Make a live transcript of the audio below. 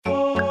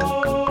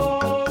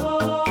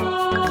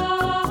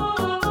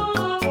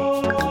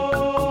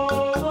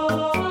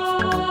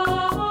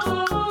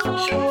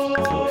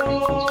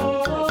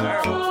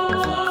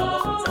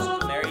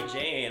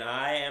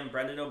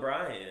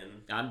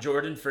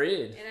Jordan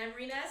Freed. And I'm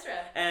Rena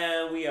Ezra.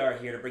 And we are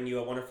here to bring you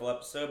a wonderful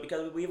episode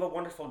because we have a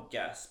wonderful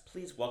guest.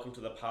 Please welcome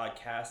to the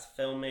podcast,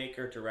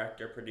 filmmaker,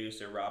 director,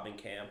 producer, Robin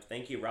Kampf.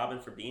 Thank you, Robin,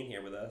 for being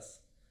here with us.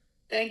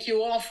 Thank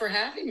you all for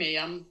having me.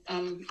 I'm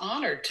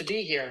honored to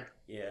be here.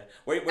 Yeah.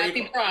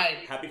 Happy Pride.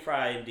 Happy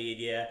Pride, indeed,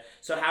 yeah.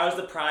 So how has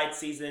the Pride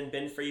season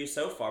been for you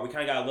so far? We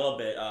kind of got a little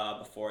bit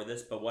before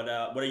this, but what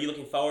are you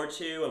looking forward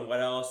to, and what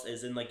else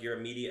is in like your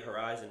immediate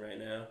horizon right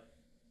now?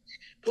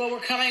 Well,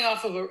 we're coming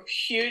off of a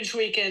huge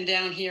weekend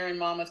down here in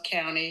Monmouth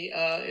County.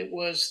 It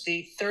was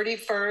the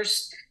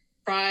 31st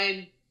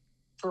Pride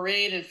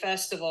Parade and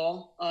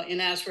Festival in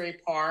Asbury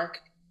Park.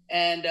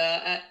 And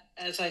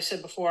as I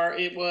said before,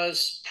 it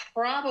was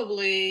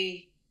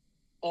probably,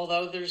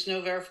 although there's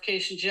no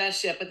verification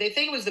just yet, but they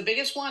think it was the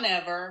biggest one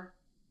ever,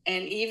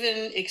 and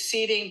even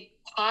exceeding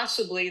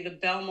possibly the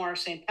Belmar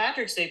St.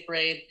 Patrick's Day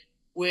Parade,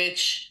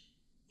 which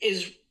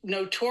is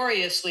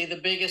notoriously the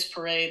biggest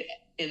parade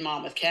in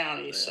Monmouth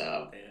County. Yeah,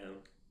 so damn.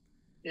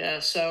 yeah,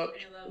 so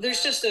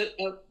there's just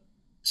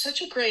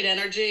such a great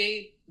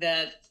energy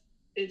that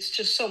it's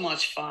just so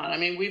much fun. I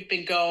mean, we've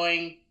been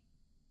going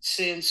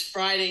since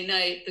Friday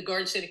night. The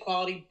Garden State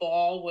Equality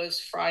Ball was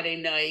Friday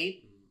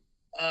night,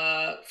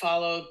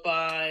 followed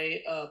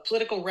by a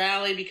political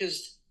rally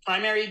because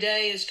primary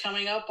day is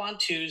coming up on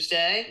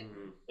Tuesday.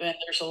 Mm-hmm. And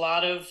there's a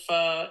lot of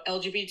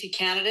LGBT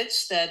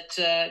candidates that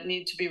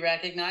need to be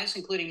recognized,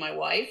 including my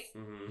wife.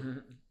 Mm-hmm.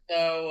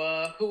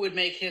 So who would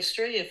make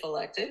history if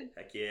elected?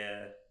 Heck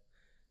yeah.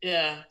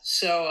 Yeah.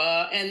 So,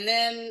 and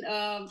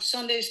then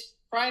Sunday's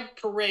Pride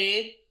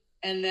Parade,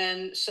 and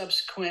then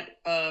subsequent,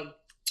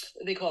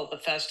 they call it the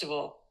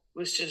festival,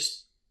 was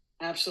just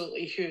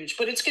absolutely huge.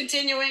 But it's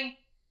continuing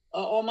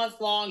all month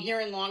long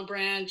here in Long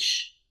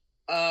Branch.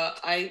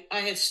 I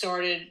had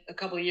started a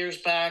couple of years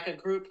back a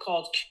group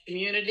called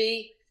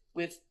Community,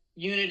 with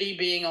unity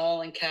being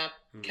all in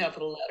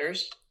capital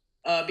letters.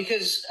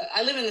 Because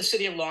I live in the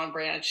city of Long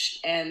Branch,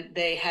 and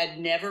they had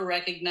never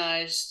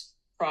recognized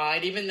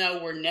Pride, even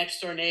though we're next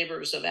door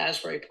neighbors of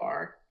Asbury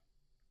Park.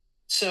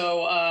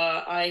 So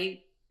I,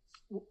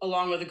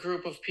 along with a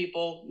group of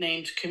people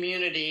named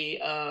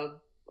Community,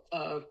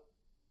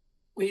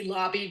 we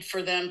lobbied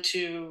for them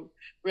to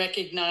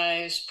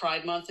recognize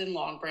Pride Month in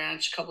Long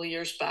Branch a couple of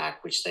years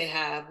back, which they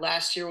have.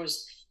 Last year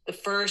was the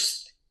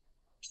first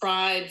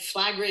Pride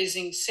flag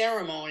raising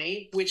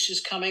ceremony, which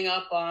is coming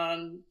up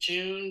on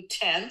June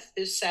 10th,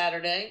 this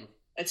Saturday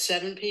at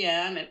 7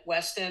 p.m. at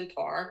West End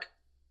Park.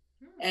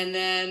 And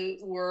then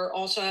we're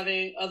also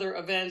having other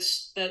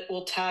events that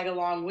will tag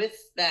along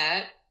with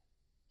that.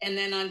 And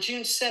then on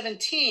June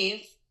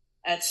 17th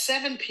at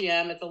 7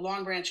 p.m. at the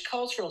Long Branch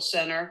Cultural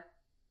Center,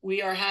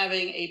 we are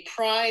having a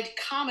Pride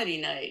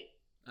comedy night,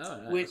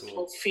 which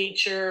will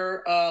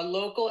feature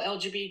local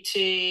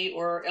LGBT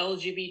or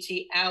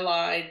LGBT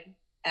ally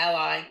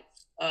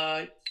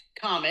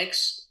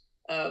comics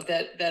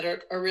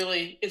that are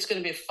really, it's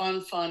going to be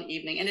a fun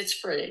evening, and it's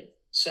free.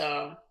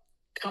 So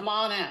come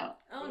on out.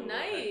 Oh,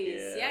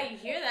 nice. Yeah, you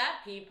hear that,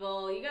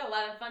 people. You got a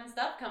lot of fun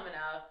stuff coming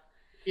up.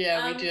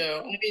 Yeah, we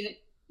do. I mean,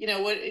 you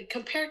know,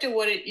 compared to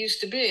what it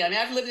used to be, I mean,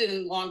 I've lived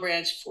in Long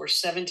Branch for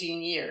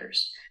 17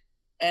 years.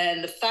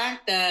 And the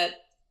fact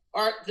that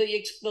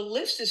the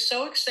list is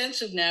so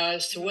extensive now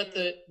as to what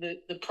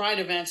the Pride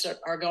events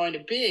are going to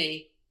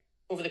be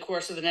over the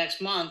course of the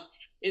next month.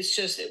 It's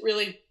just, it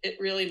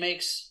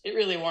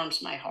really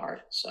warms my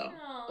heart. So,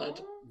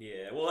 but,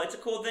 yeah, well, it's a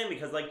cool thing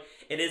because like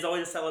it is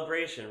always a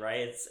celebration,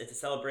 right? It's a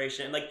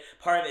celebration, and like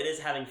part of it is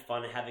having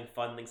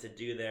fun things to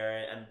do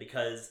there, and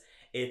because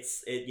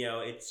it's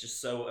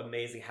just so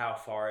amazing how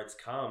far it's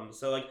come.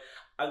 So like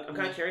I'm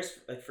kind of curious,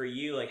 like for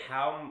you, like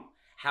how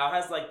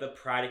has like the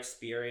Pride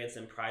experience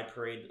and Pride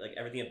Parade, like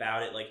everything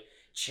about it, like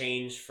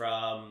changed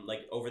from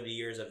like over the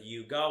years of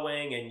you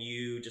going and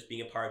you just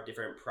being a part of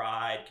different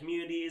Pride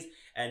communities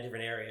and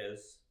different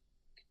areas?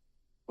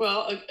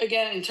 Well,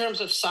 again, in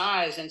terms of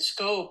size and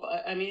scope,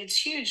 I mean, it's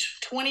huge.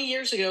 20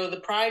 years ago, the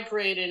Pride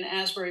Parade in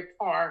Asbury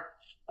Park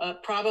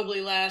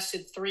probably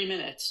lasted 3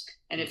 minutes.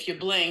 And if you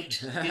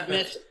blinked, you'd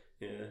miss it.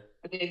 Yeah.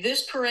 Okay,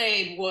 this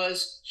parade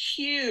was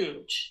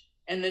huge.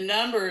 And the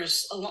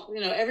numbers,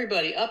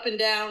 everybody up and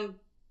down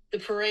the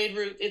parade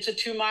route. It's a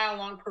 2-mile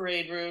long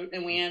parade route,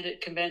 and we end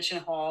at Convention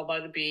Hall by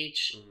the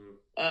beach.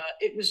 Mm-hmm.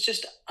 It was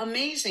just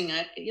amazing.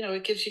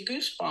 It gives you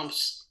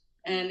goosebumps,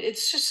 and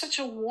it's just such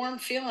a warm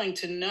feeling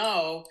to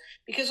know,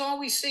 because all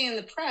we see in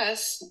the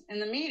press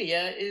and the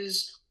media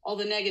is all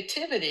the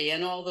negativity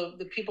and all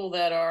the people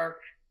that are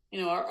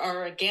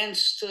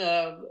against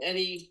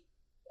any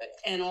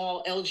and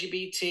all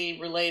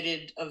LGBT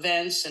related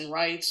events and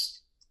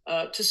rights.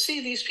 To see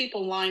these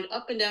people lined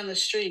up and down the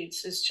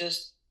streets is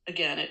just,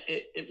 again,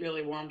 it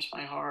really warms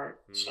my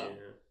heart. So,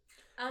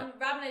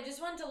 Robin, I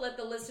just wanted to let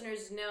the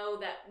listeners know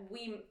that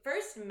we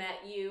first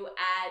met you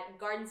at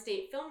Garden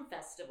State Film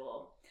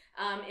Festival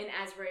in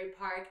Asbury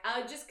Park.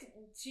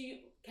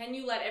 Can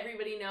you let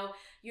everybody know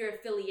your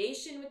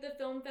affiliation with the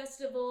film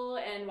festival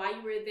and why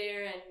you were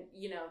there, and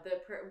we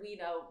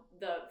know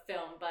the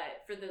film,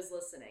 but for those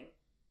listening.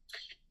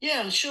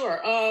 Yeah, sure.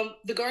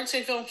 The Garden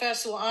State Film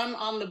Festival, I'm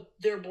on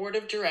their board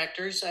of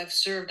directors. I've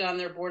served on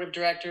their board of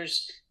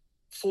directors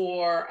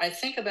for, I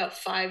think, about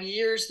 5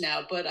 years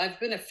now, but I've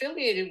been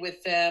affiliated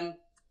with them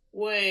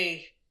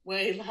way,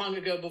 way long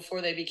ago before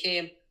they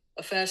became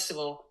a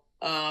festival.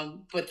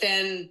 But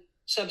then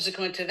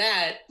subsequent to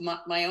that,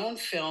 my own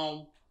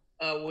film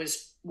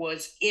was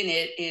in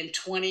it in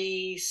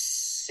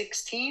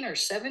 2016 or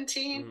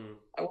 17,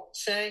 I won't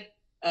say.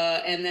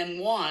 And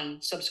then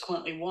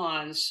subsequently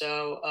won.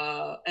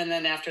 So, and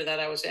then after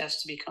that, I was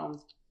asked to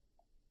become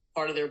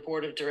part of their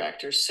board of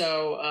directors.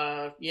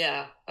 So,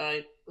 yeah,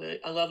 I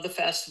love the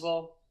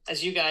festival.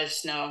 As you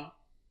guys know,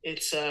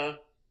 it's a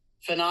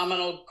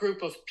phenomenal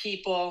group of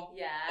people,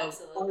 of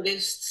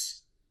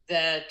artists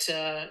that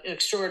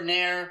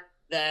extraordinaire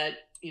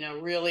that,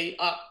 really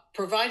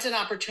provides an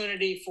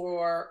opportunity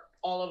for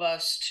all of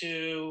us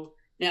to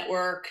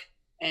network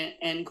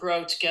and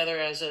grow together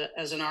as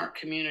an art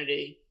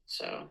community.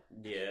 So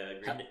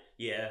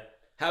yeah.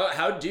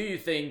 How do you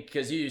think,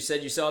 because you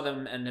said you saw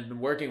them and have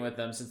been working with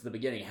them since the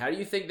beginning, how do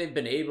you think they've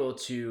been able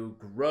to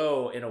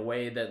grow in a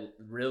way that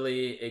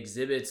really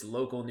exhibits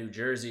local New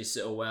Jersey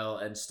so well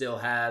and still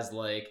has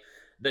like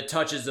the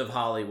touches of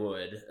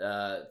Hollywood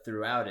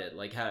throughout it?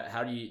 Like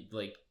how do you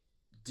like,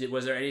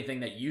 was there anything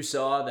that you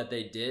saw that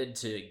they did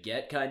to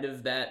get kind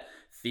of that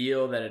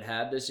feel that it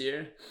had this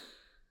year?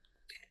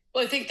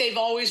 Well, I think they've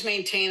always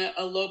maintained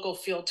a local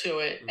feel to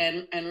it,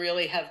 and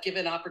really have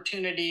given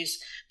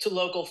opportunities to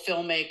local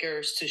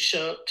filmmakers to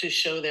show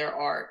their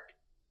art.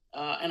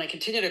 And I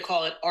continue to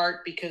call it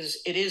art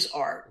because it is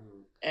art.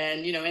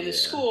 And in the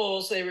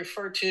schools they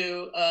refer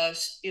to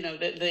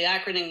the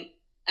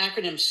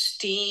acronym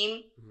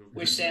STEAM,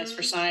 which stands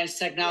for science,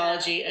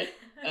 technology,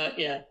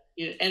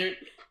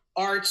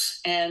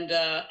 arts, and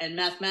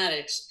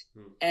mathematics.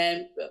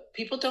 And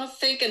people don't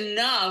think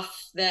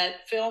enough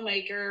that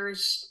filmmaking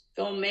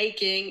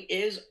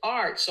is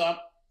art. So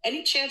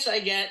any chance I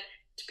get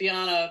to be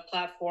on a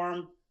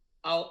platform,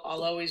 I'll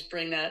always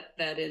bring that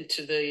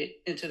into the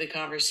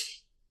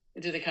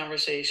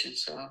conversation.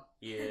 So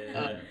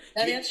that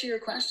answer your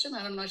question?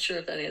 I'm not sure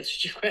if that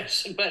answered your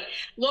question, but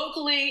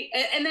locally,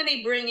 and then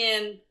they bring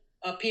in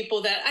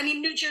people that,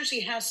 New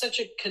Jersey has such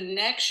a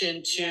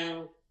connection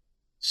to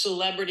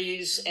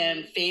celebrities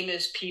and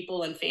famous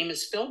people and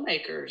famous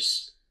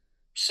filmmakers.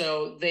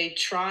 So they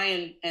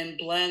try and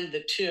blend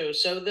the two.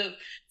 So the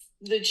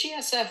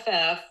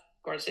GSFF,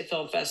 Garden State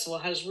Film Festival,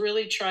 has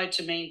really tried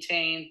to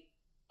maintain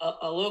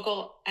a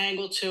local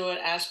angle to it,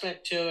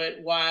 aspect to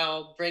it,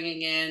 while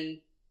bringing in,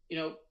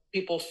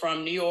 people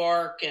from New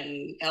York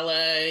and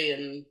LA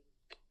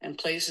and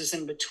places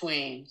in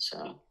between.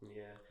 So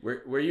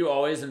Were you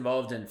always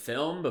involved in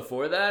film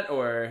before that,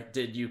 or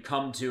did you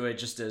come to it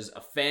just as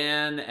a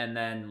fan and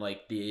then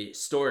like the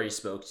story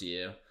spoke to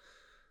you?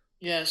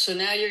 Yeah, so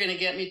now you're going to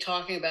get me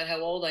talking about how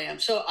old I am.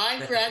 So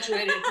I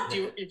graduated.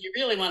 if you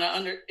really want to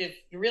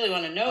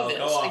know this,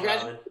 go on, I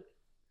graduated.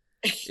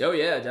 Oh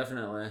yeah,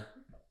 definitely.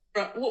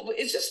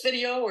 Is this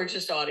video or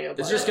just audio?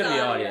 It's just gonna be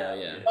audio.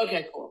 Yeah.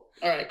 Okay, cool.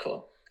 All right,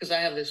 cool. Because I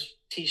have this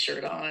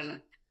T-shirt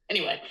on.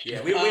 Anyway.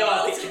 Yeah, we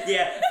all.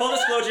 Yeah. Full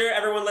disclosure,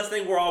 everyone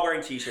listening, we're all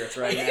wearing T-shirts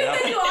right now.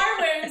 That you are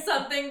wearing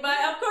something, but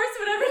of course,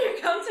 whatever you're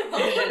comfortable.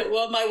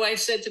 Well, my wife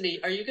said to me,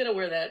 "Are you going to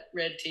wear that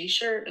red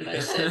T-shirt?" And I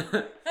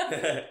said,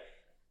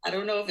 I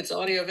don't know if it's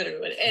audio video,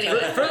 but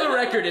anyway. For the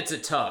record, it's a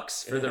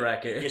tux, for the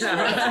record.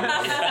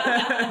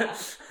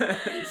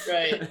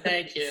 Right,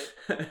 thank you.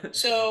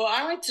 So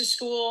I went to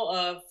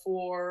school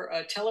for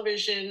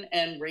television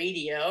and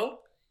radio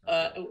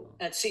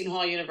at Seton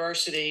Hall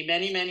University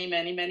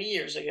many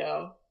years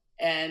ago.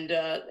 And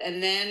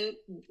then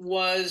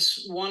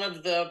was one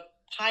of the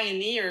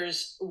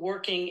pioneers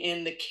working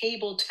in the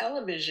cable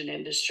television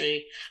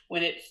industry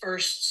when it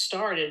first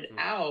started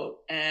out.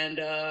 And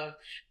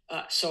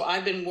so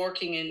I've been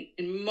working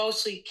in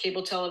mostly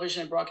cable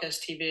television and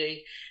broadcast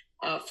TV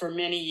for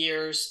many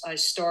years. I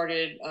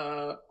started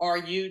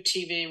RU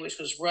TV, which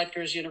was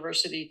Rutgers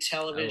University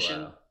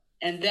Television. Oh, wow.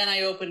 And then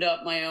I opened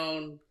up my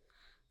own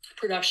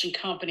production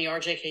company,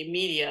 RJK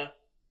Media,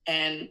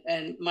 and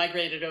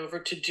migrated over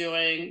to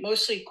doing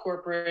mostly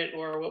corporate,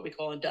 or what we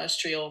call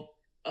industrial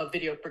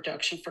video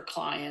production for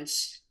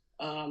clients.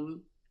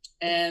 And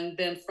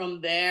then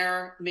from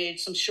there, made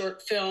some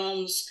short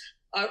films.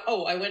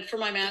 I went for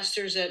my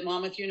master's at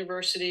Monmouth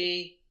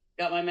University,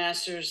 got my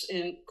master's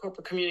in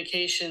corporate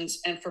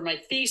communications. And for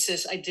my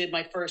thesis, I did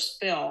my first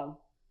film.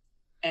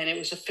 And it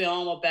was a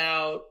film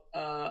about,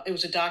 it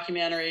was a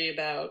documentary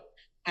about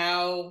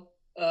how,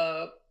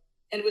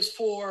 and it was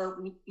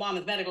for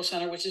Monmouth Medical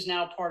Center, which is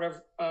now part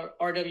of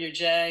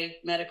RWJ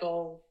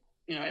Medical.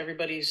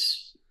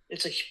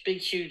 It's a big,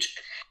 huge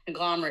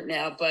conglomerate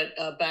now. But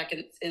back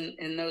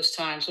in those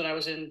times when I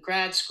was in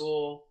grad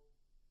school,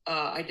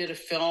 I did a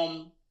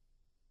film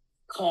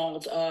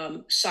called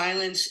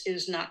Silence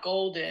is Not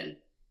Golden,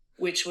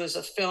 which was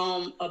a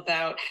film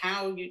about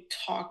how you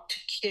talk to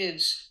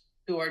kids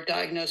who are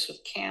diagnosed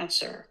with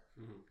cancer.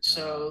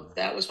 So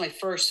that was my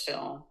first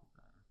film.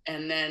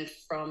 And then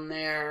from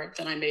there,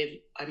 I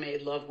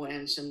made Love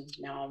Wins, and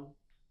now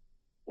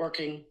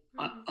working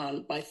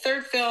on my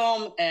third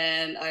film.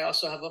 And I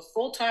also have a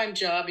full-time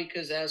job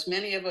because, as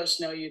many of us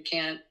know, you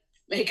can't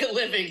make a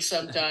living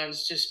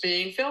sometimes just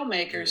being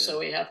filmmakers. So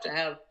we have to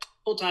have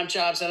full-time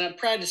jobs. And I'm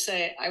proud to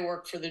say I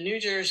work for the New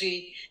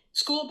Jersey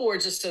School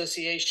Boards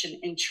Association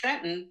in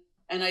Trenton,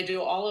 and I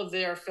do all of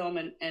their film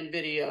and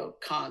video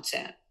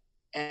content.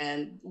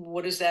 And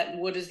what is that?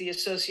 What is the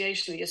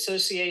association? The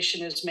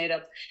association is made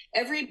up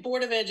every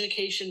Board of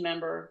Education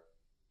member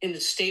in the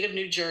state of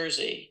New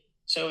Jersey.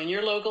 So in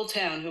your local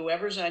town,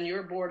 whoever's on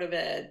your Board of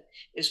Ed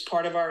is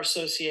part of our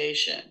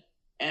association.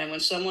 And when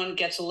someone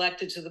gets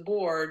elected to the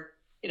board,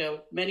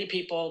 many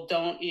people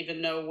don't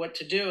even know what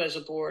to do as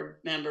a board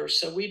member.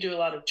 So we do a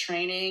lot of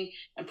training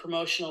and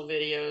promotional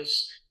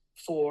videos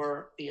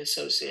for the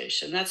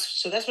association.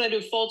 That's what I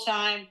do full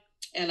time,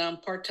 and I'm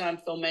part-time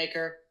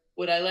filmmaker.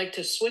 Would I like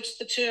to switch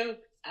the two?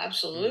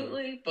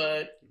 Absolutely,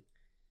 but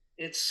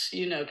it's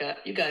you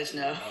guys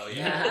know. Oh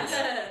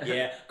yeah,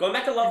 yeah. Going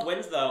back to Love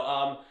Wins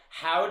though,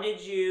 how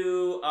did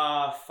you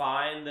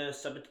find the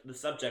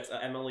subjects,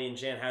 Emily and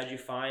Jan? How did you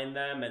find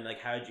them, and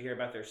how did you hear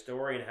about their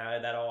story, and how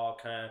did that all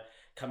kind of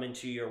come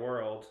into your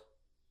world?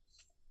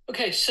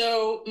 Okay,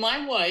 so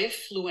my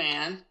wife,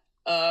 Luann,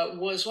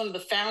 was one of the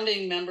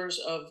founding members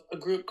of a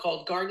group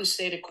called Garden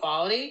State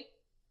Equality,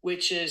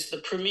 which is the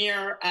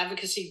premier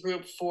advocacy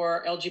group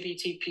for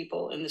LGBT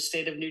people in the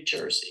state of New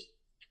Jersey.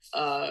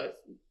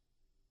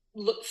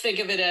 Think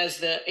of it as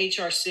the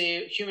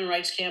HRC, Human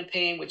Rights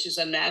Campaign, which is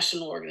a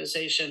national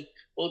organization.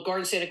 Well,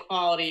 Garden State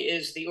Equality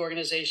is the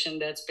organization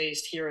that's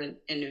based here in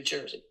New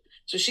Jersey.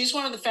 So she's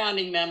one of the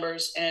founding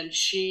members, and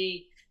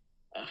she,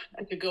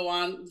 I could go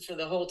on for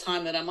the whole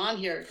time that I'm on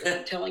here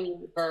telling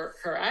you her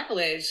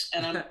accolades,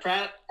 and I'm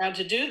proud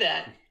to do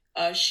that.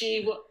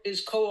 She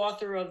is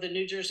co-author of the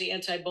New Jersey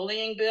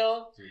Anti-Bullying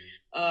Bill.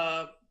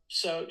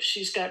 So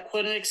she's got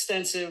quite an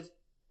extensive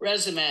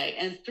resume.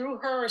 And through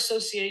her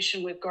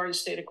association with Garden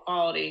State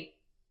Equality,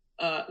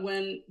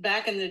 when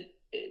back in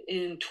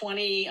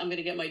 20, I'm going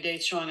to get my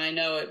dates wrong, I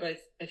know it, but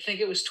I think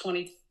it was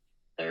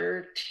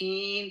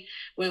 2013,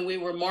 when we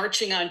were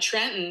marching on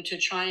Trenton to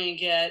try and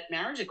get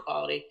marriage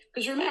equality.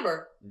 Because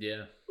remember,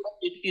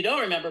 you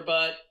don't remember,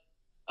 but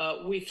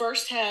we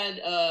first had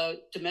a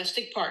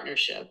domestic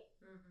partnership,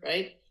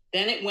 right?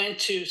 Then it went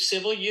to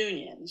civil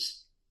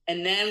unions.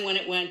 And then when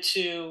it went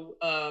to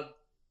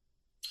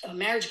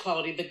marriage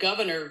equality, the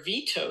governor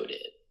vetoed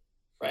it,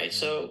 right?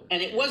 So,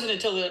 and it wasn't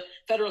until the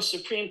federal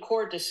Supreme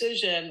Court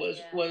decision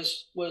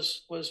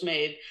was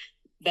made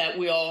that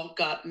we all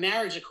got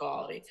marriage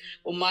equality.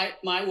 Well,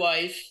 my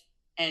wife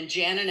and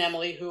Jan and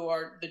Emily, who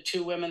are the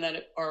two women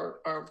that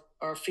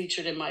are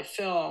featured in my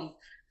film,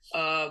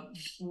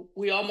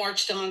 we all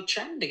marched on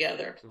Trenton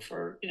together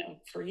for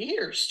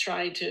years,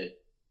 trying to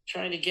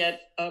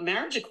get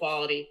marriage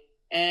equality.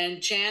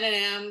 And Jan and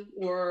Em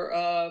were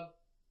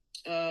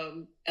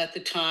at the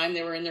time,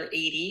 they were in their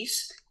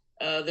 80s.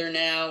 They're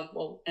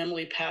now,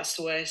 Emily passed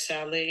away,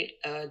 sadly.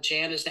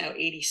 Jan is now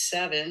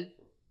 87.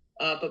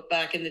 But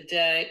back in the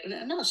day,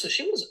 no, so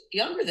she was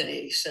younger than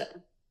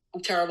 87.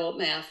 I'm terrible at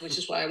math, which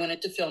is why I went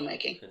into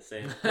filmmaking.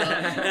 Same.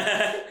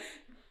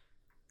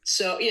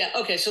 So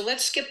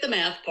let's skip the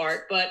math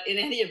part. But in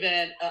any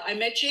event, I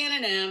met Jan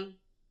and Em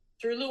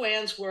through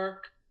Luann's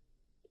work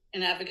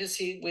in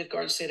advocacy with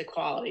Garden State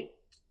Equality.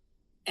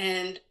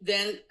 And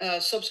then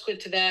subsequent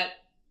to that,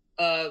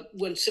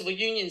 when civil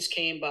unions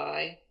came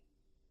by,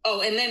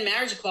 and then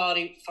marriage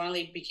equality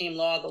finally became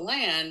law of the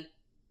land,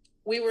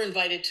 we were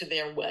invited to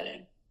their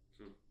wedding.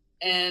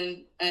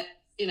 And,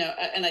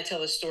 and I tell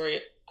this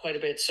story quite a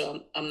bit,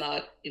 so I'm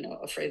not,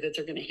 afraid that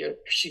they're going to hear,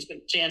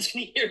 Jan's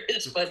going to hear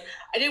this, but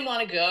I didn't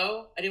want to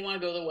go. I didn't want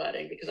to go to the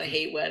wedding because I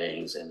hate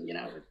weddings and,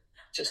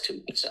 just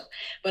too much stuff.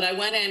 But I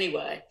went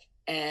anyway.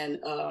 And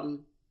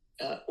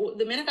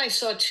the minute I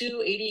saw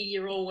two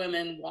 80-year-old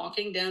women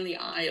walking down the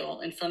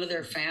aisle in front of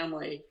their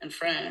family and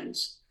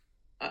friends,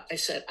 I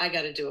said, I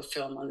got to do a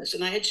film on this.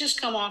 And I had just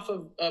come off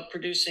of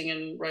producing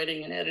and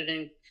writing and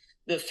editing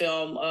the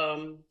film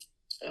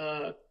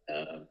that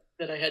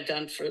I had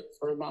done for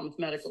Monmouth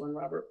Medical and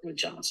Robert Wood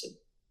Johnson.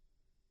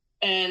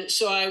 And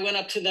so I went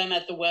up to them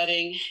at the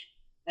wedding,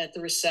 at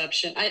the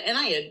reception. I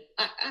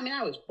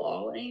was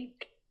bawling.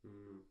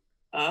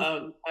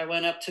 I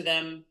went up to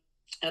them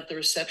at the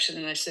reception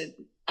and I said,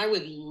 I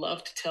would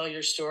love to tell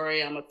your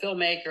story. I'm a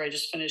filmmaker. I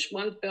just finished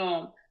one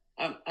film.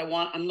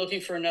 I'm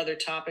looking for another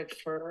topic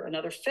for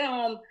another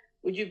film.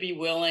 Would you be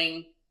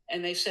willing?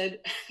 And they said,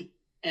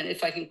 and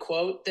if I can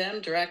quote them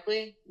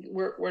directly,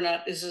 we're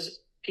not, this is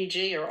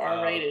PG or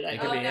R-rated. It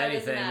could be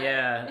anything,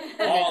 yeah.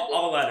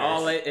 all letters.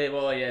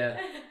 Yeah.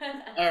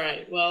 All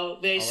right.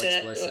 Well, they all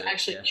said, explicit,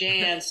 actually,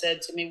 Jan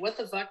said to me, what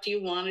the fuck do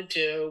you want to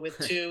do with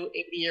two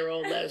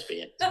 80-year-old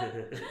lesbians?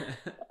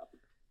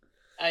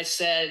 I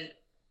said,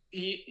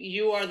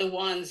 you are the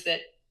ones that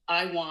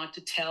I want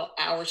to tell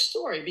our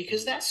story,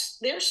 because that's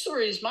their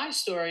story is my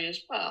story as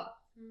well.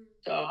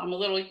 So I'm a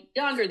little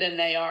younger than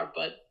they are,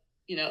 but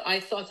I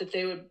thought that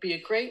they would be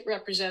a great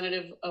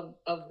representative of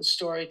the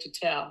story to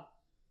tell.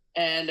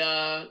 And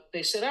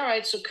they said, all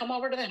right, so come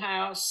over to the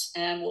house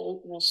and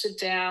we'll sit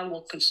down,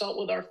 we'll consult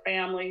with our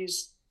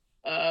families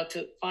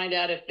to find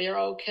out if they're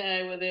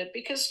okay with it,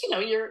 because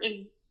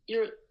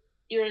you're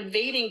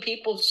invading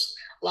people's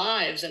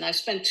lives. And I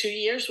spent 2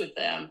 years with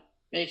them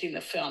making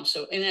the film.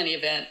 So in any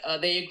event,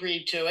 they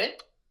agreed to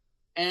it,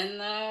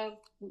 and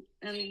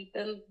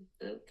then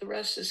the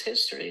rest is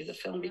history. The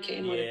film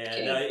became what it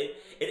became. No,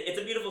 it's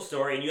a beautiful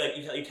story, and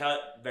you tell it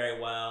very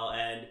well,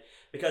 and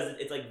because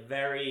it's like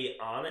very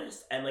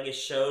honest, and like it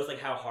shows like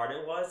how hard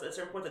it was at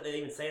certain points. That they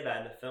didn't even say that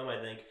in the film, I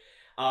think.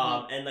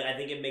 And like I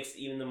think it makes it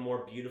even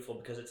more beautiful,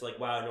 because it's like,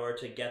 wow, in order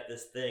to get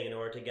this thing, in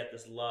order to get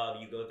this love,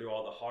 you go through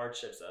all the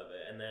hardships of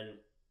it, and then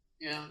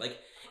like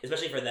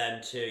especially for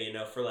them too,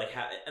 for like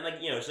how, and like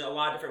just a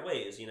lot of different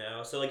ways,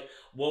 So like,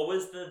 what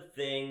was the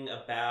thing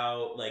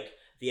about like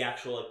the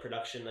actual like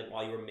production, like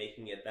while you were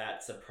making it,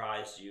 that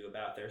surprised you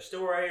about their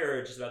story,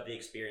 or just about the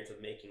experience of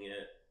making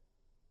it?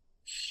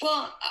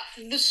 Well,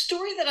 the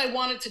story that I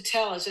wanted to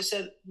tell, as I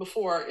said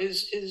before,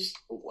 is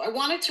I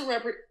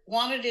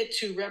wanted it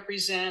to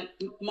represent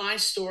my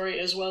story,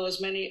 as well as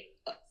many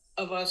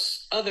of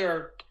us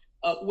other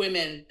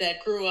women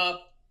that grew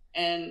up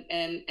and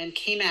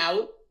came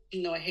out.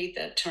 I hate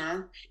that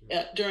term,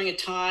 during a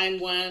time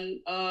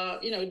when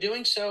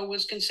doing so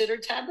was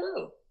considered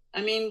taboo.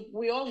 I mean,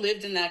 we all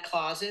lived in that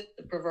closet,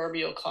 the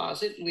proverbial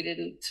closet. We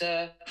didn't.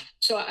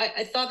 So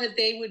I thought that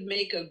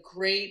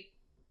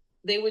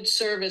they would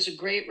serve as a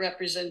great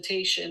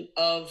representation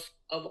of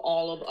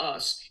all of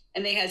us.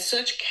 And they had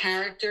such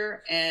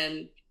character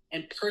and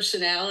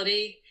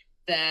personality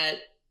that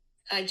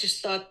I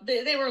just thought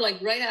they were like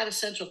right out of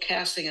central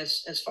casting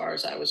as far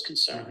as I was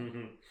concerned.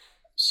 Mm-hmm.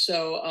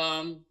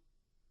 So,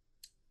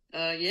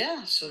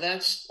 so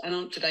that's,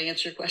 did I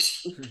answer your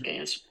question?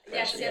 Yes,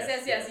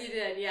 you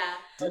did. Yeah.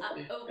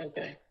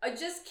 Okay. I'm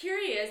just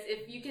curious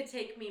if you could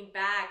take me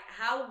back.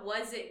 How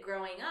was it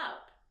growing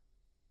up?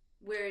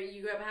 Where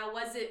you grew up, how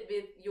was it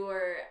with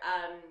your,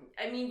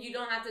 you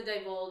don't have to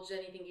divulge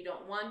anything you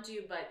don't want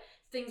to, but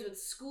things with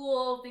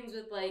school, things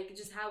with like,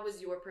 just how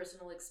was your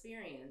personal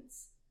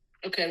experience?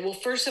 Okay, well,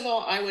 first of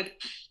all, I would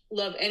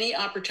love any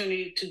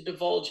opportunity to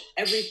divulge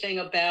everything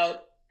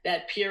about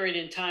that period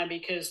in time,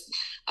 because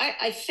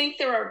I think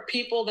there are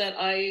people that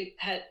I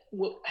had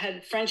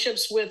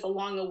friendships with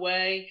along the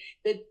way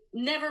that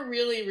never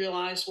really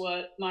realized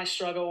what my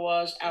struggle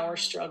was, our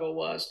struggle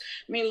was.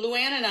 I mean,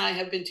 Luann and I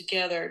have been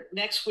together.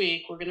 Next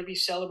week, we're going to be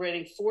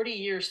celebrating 40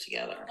 years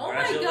together. Oh,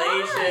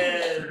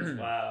 congratulations!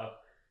 Wow.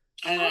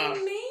 I know.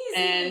 Amazing.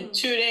 And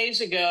 2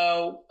 days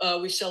ago,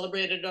 we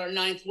celebrated our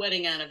 9th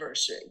wedding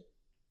anniversary.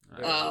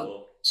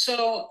 Cool.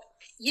 So,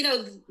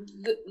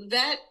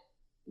 that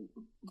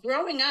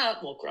growing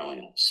up.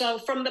 So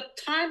from the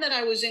time that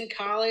I was in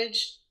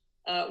college,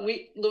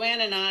 Luann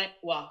and I,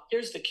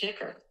 here's the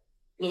kicker.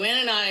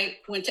 Luann and I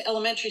went to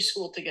elementary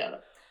school together.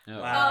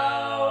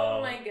 Wow.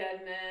 Oh my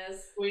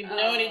goodness. We've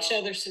known each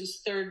other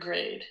since 3rd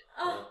grade.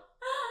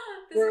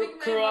 We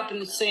grew up in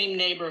the same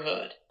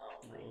neighborhood. Oh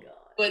my God.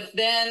 But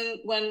then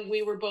when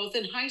we were both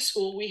in high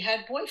school, we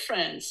had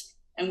boyfriends,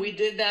 and we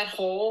did that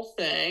whole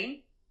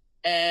thing.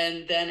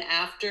 And then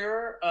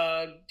after,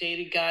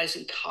 dated guys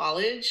in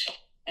college.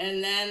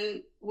 And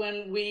then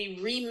when we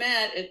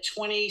re-met at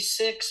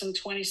 26 and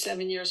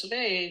 27 years of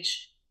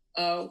age,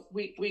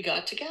 we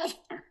got together.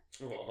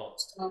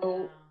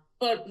 So,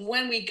 but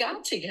when we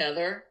got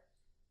together,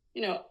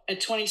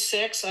 at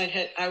 26,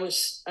 I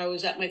was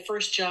at my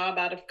first job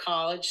out of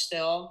college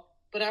still,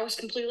 but I was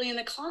completely in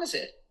the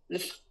closet.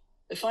 And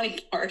the funny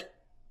part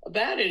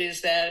about it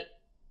is that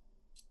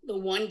the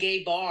one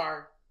gay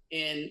bar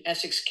in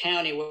Essex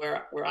County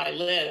where I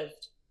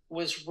lived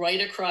was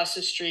right across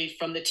the street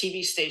from the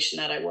TV station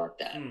that I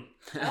worked at.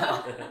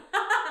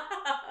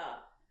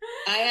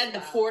 I had the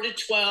 4 to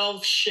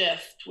 12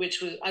 shift,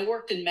 which was, I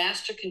worked in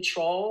master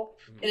control.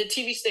 In a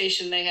TV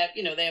station, they have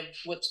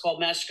what's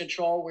called master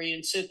control, where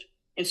you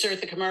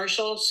insert the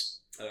commercials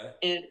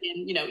in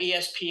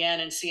ESPN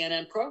and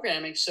CNN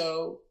programming.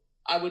 So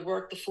I would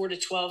work the 4 to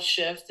 12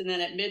 shift, and then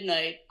at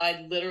midnight,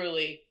 I'd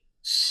literally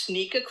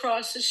sneak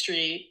across the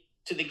street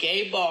to the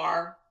gay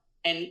bar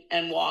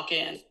and walk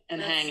in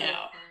and hang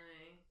out.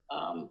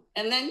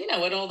 And then,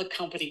 at all the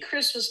company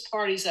Christmas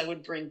parties, I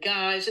would bring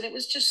guys, and it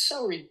was just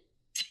so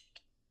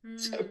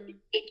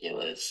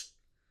ridiculous.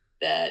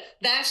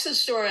 That's the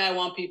story I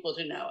want people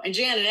to know. And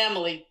Jan and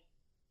Emily,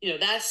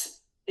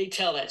 they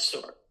tell that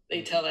story.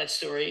 They tell that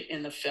story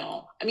in the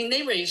film. I mean,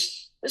 they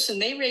raised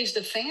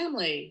a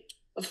family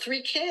of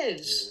 3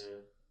 kids,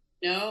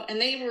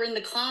 and they were in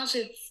the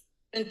closet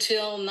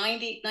until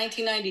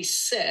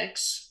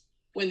 1996,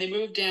 when they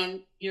moved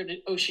down here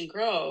to Ocean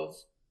Grove.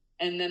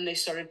 And then they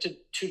started to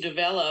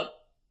develop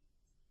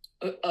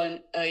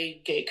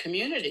a gay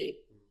community.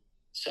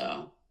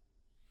 So,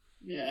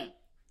 yeah.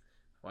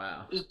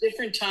 Wow. It was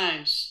different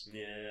times.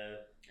 Yeah.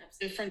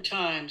 Different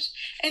times.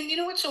 And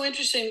what's so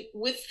interesting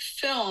with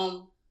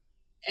film,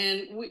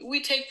 and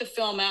we take the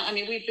film out. I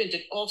mean, we've been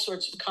to all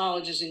sorts of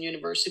colleges and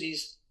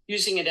universities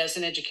using it as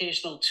an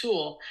educational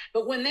tool.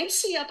 But when they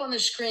see up on the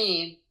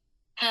screen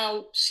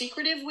how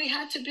secretive we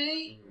had to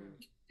be.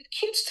 Mhm. The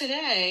kids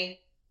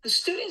today, the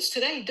students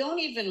today, don't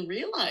even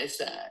realize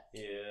that.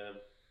 Yeah.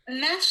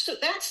 And that's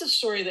the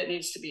story that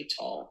needs to be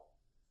told.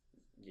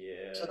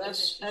 Yeah. So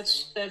That's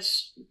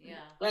yeah.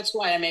 that's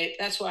why I made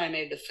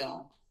the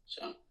film.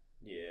 So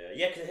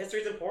Yeah, because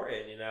history is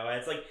important, you know. And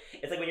it's like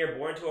when you're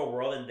born to a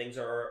world and things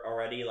are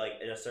already like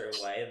in a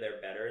certain way and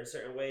they're better in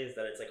certain ways.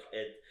 That it's like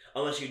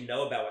unless you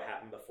know about what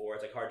happened before,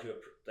 it's like hard to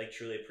like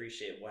truly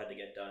appreciate what had to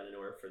get done in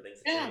order for things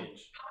to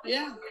change.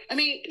 Yeah. I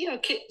mean,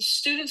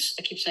 students.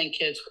 I keep saying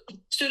kids.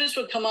 Students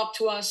would come up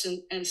to us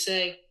and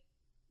say,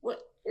 "What?"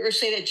 Or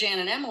say to Jan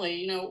and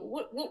Emily,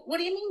 what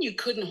do you mean you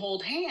couldn't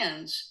hold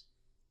hands?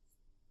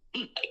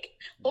 Like,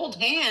 hold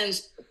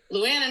hands.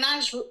 Luann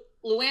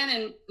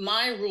and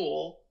my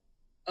rule.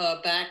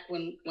 Back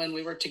when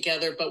we were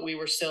together, but we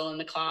were still in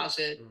the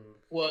closet,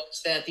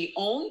 was that the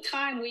only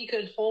time we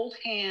could hold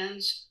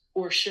hands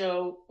or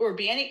show or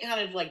be any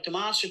kind of like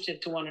demonstrative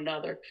to one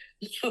another,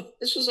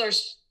 this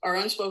was our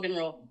unspoken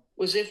rule,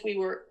 was if we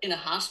were in a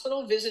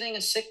hospital visiting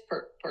a sick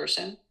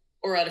person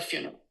or at a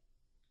funeral.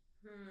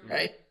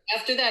 Right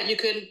after that, you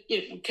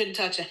couldn't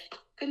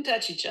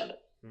touch each other.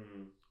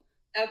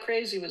 How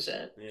crazy was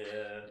that?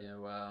 Yeah.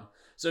 Wow.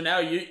 So now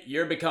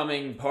you're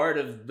becoming part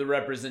of the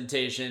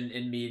representation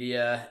in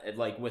media,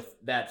 like with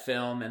that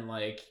film, and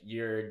like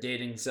you're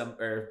dating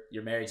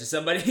you're married to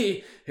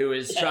somebody who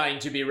is trying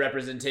to be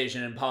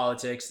representation in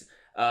politics.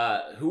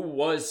 Who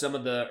was some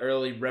of the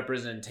early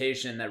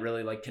representation that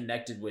really like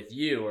connected with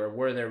you, or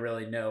were there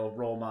really no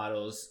role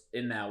models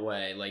in that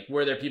way? Like,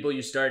 were there people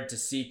you started to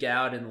seek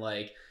out in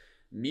like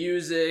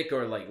music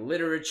or like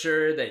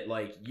literature that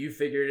like you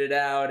figured it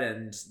out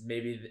and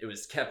maybe it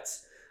was kept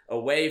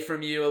away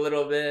from you a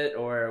little bit,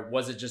 or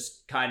was it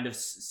just kind of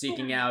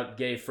seeking out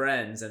gay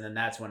friends and then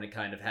that's when it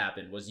kind of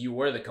happened? Was you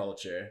were the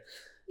culture?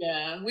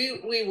 Yeah,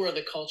 we were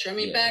the culture. I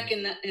mean, back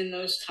in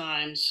those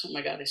times, oh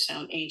my God, I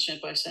sound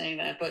ancient by saying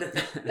that, but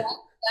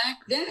back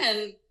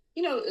then,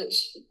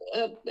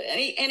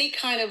 any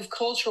kind of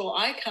cultural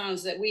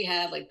icons that we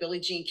had, like Billie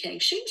Jean King,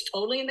 she was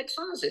totally in the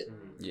closet.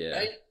 Yeah.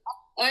 Right?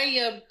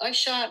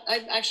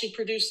 I actually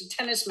produced a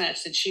tennis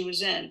match that she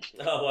was in.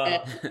 Oh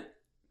wow.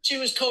 She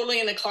was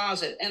totally in the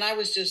closet, and I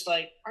was just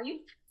like, "Are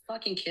you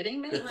fucking kidding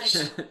me?"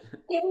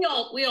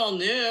 we all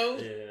knew.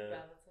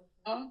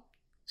 Yeah.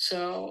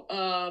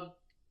 So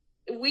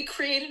we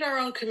created our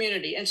own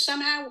community, and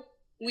somehow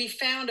we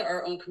found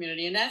our own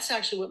community, and that's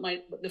actually what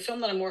the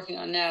film that I'm working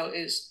on now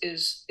is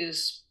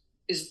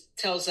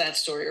tells that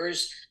story, or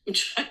I'm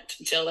trying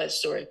to tell that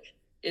story.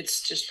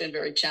 It's just been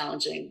very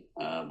challenging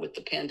with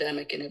the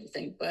pandemic and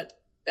everything, but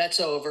that's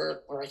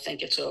over, or I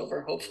think it's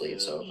over. Hopefully,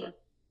 it's over.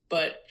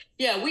 But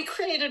yeah, we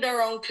created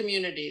our own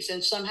communities,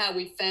 and somehow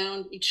we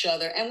found each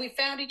other, and we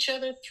found each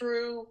other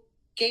through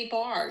gay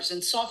bars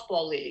and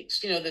softball leagues.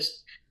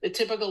 The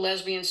typical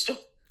lesbian story.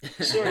 I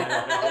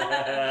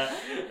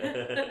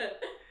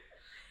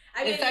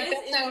mean,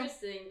 it's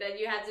interesting that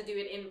you had to do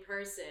it in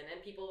person,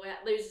 and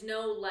there's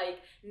no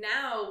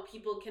now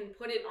people can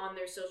put it on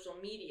their social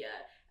media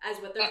as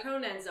what their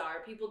pronouns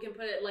are. People can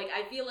put it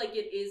I feel like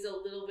it is a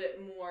little bit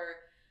more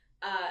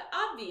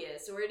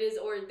obvious, or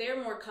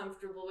they're more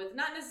comfortable with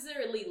not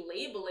necessarily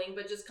labeling,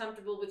 but just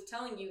comfortable with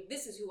telling you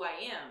this is who I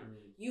am.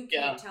 You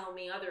can't tell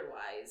me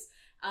otherwise.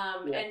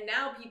 And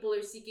now people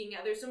are seeking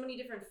out. There's so many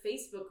different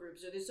Facebook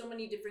groups, or there's so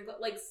many different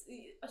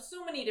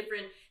so many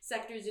different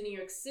sectors in New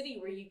York City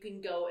where you can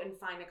go and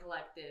find a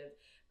collective.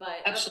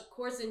 But of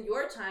course, in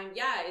your time,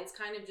 it's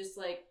kind of just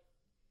if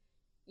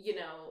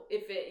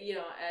it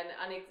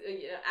an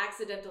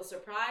accidental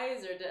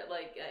surprise or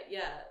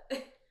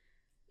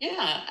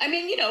Yeah, I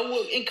mean,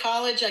 in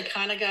college, I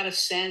kind of got a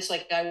sense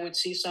I would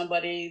see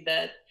somebody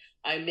that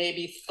I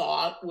maybe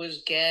thought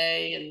was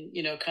gay and,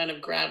 kind of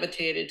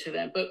gravitated to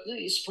them. But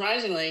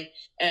surprisingly,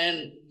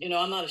 and,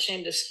 I'm not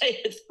ashamed to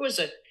say it, there was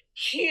a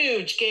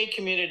huge gay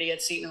community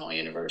at Seton Hall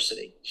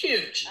University.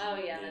 Huge. Oh,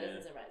 yeah, that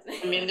doesn't surprise me.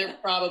 I mean, they're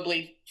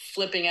probably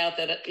flipping out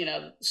that,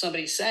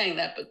 somebody's saying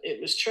that, but it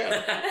was true.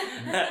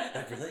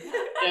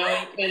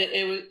 Really? And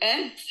it was,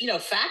 and,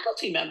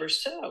 faculty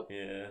members too.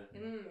 Yeah.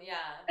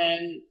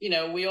 And,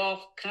 we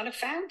all kind of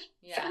found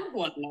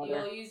one another. You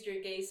all used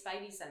your gay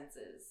spidey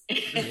senses.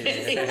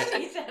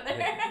 Each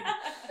other.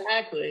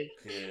 Exactly.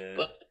 Yeah.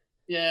 But,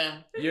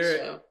 yeah.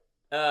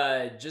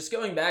 Just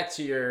going back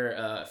to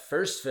your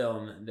first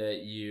film that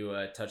you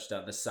touched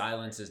on, the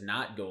Silence Is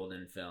Not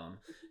Golden film.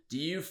 Do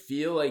you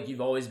feel like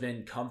you've always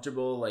been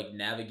comfortable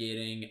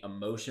navigating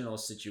emotional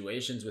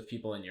situations with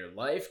people in your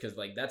life? Because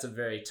that's a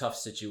very tough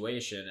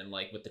situation, and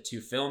with the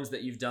two films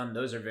that you've done,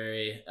 those are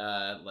very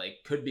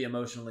could be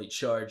emotionally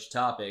charged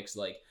topics.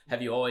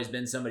 Have you always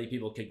been somebody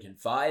people could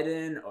confide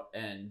in,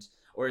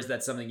 or is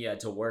that something you had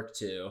to work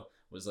to?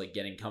 Was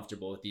getting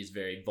comfortable with these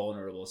very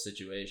vulnerable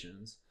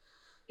situations?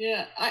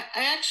 Yeah, I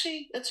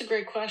actually, that's a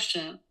great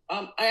question.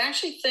 I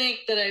actually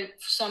think that I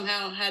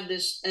somehow had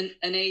this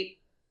innate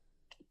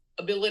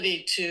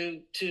ability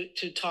to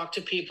talk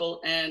to people,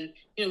 and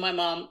my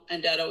mom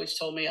and dad always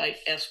told me I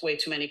asked way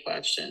too many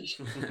questions.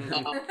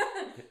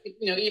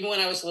 even when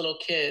I was a little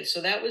kid.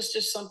 So that was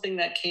just something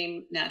that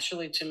came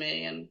naturally to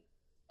me. And,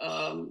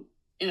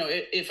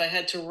 if I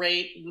had to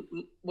rate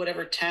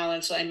whatever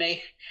talents I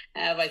may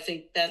have, I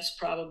think that's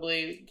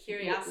probably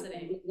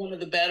curiosity, one of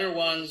the better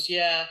ones.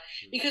 Yeah.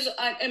 Because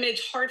I mean,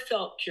 it's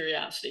heartfelt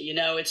curiosity,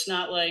 it's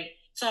not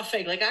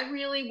fake. Like, I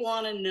really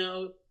want to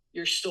know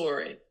your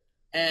story.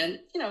 And,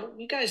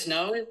 you guys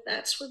know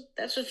that's what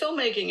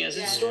filmmaking is.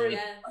 It's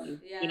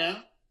storytelling,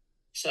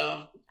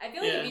 So I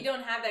feel like if you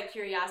don't have that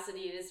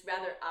curiosity, it is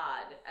rather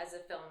odd as a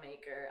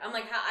filmmaker. I'm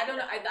like, I don't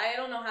know. I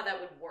don't know how that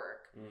would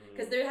work,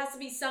 because there has to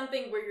be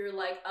something where you're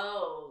like,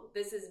 oh,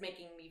 this is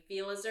making me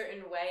feel a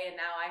certain way, and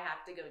now I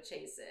have to go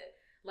chase it.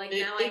 Like,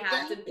 now I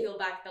have to peel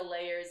back the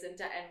layers and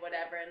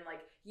whatever, and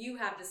like, you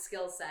have the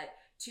skill set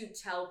to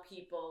tell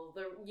people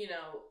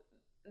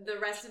the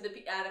rest of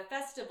at a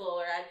festival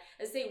or at,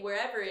 let's say,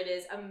 wherever it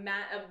is, a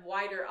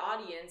wider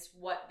audience,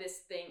 what this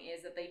thing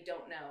is that they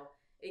don't know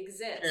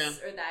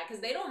exists, or that,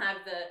 because they don't have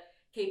the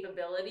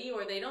capability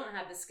or they don't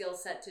have the skill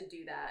set to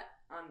do that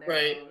on their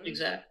own.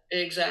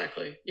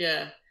 Exactly.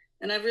 Yeah.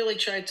 And I've really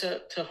tried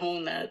to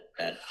hone that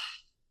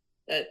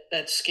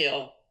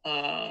skill.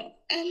 And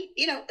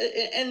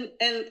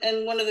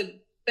one of the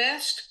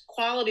best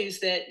qualities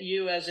that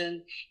you, as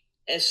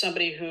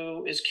somebody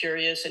who is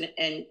curious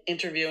and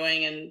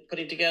interviewing and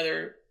putting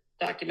together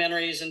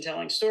documentaries and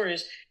telling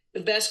stories, the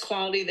best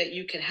quality that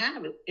you can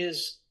have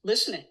is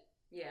listening.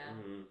 Yeah.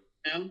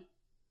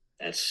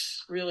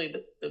 That's really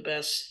the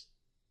best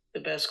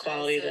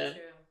quality to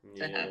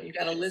have. You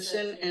got to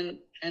listen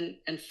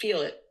and feel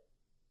it,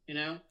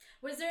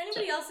 Was there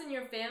anybody else in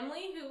your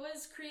family who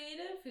was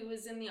creative, who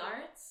was in the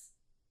arts?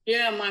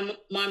 Yeah,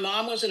 my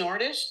mom was an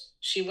artist.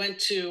 She went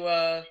to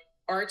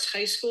Arts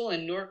High School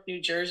in Newark,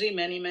 New Jersey,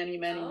 many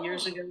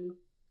years ago.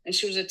 And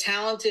she was a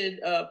talented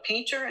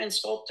painter and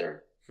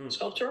sculptor.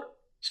 Sculptor?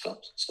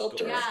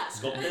 Yeah.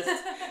 Sculptist.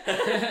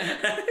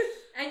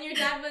 And your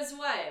dad was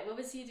what? What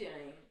was he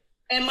doing?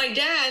 And my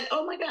dad,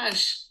 oh my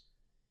gosh.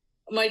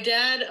 My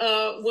dad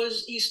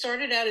he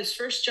started out, his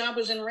first job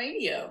was in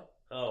radio.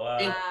 Oh,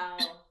 wow.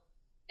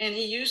 And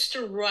he used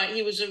to write.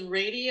 He was a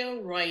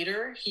radio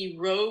writer. He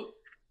wrote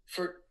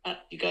for,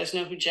 you guys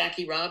know who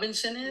Jackie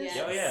Robinson is? Yes.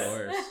 Oh, yeah. Of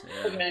course.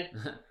 Yeah. Okay.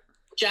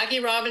 Jackie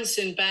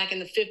Robinson back in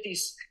the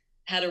 50s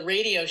had a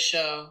radio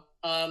show,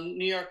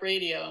 New York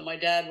radio. And my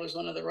dad was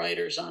one of the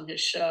writers on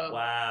his show.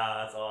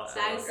 Wow, that's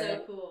awesome. That is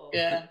so cool.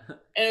 Yeah.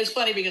 And it was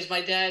funny because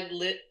my dad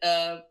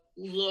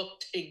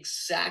looked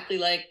exactly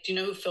like, do you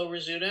know who Phil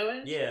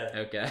Rizzuto is? Yeah.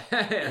 Okay.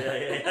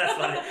 Yeah, that's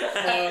funny.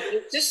 So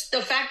just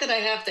the fact that I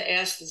have to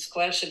ask this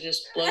question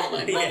just blows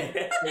my mind.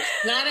 Yeah.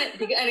 Not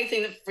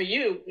anything for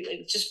you.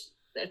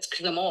 That's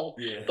because I'm old.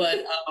 Yeah.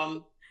 But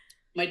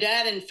my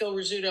dad and Phil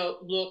Rizzuto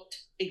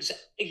looked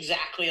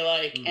exactly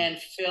alike. And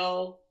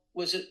Phil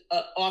was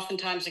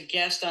oftentimes a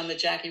guest on the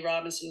Jackie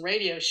Robinson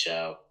radio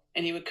show.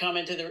 And he would come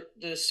into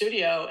the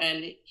studio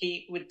and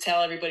he would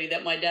tell everybody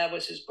that my dad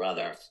was his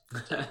brother.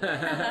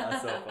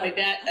 That's so funny.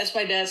 That's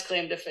my dad's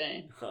claim to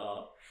fame.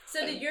 Oh.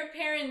 So did your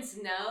parents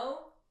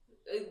know,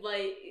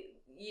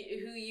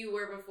 who you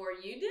were before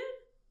you did?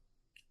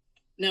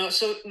 No.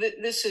 So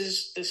this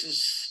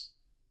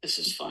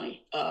is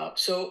funny.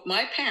 So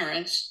my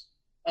parents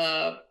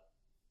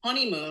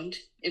honeymooned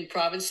in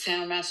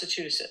Provincetown,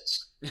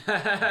 Massachusetts. Do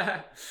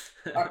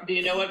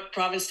you know what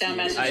Provincetown,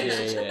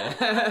 Massachusetts? I do, yeah.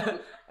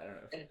 I don't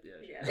know.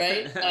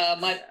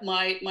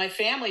 Right. My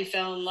family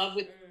fell in love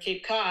with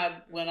Cape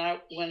Cod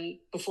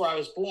before I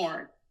was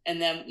born,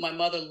 and then my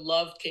mother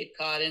loved Cape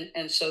Cod,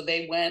 and so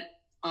they went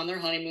on their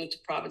honeymoon to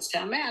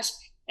Provincetown, Mass.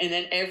 And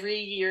then every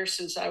year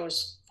since I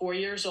was 4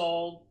 years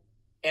old,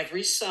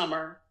 every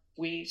summer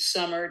we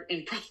summered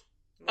in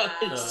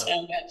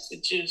Provincetown,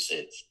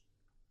 Massachusetts.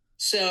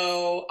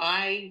 So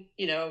I,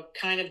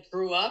 kind of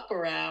grew up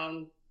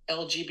around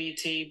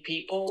LGBT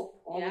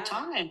people all the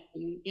time.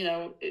 And,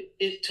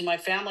 to my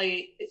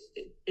family,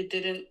 it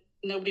didn't,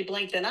 nobody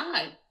blinked an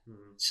eye.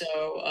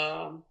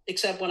 So,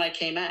 except when I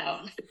came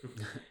out.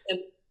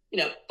 And,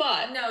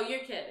 but. No, you're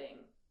kidding.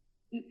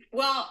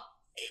 Well,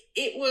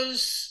 it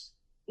was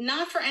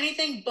not for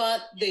anything,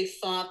 but they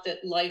thought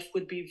that life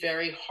would be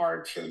very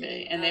hard for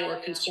me. And they were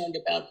concerned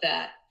about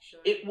that. Sure.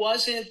 It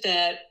wasn't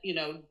that,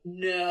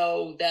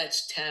 no,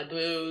 that's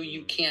taboo.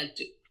 You can't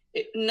do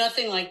it.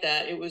 Nothing like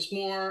that. It was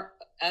more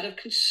out of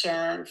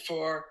concern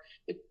for,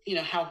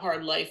 how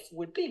hard life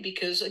would be.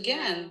 Because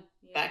again,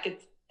 back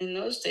in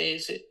those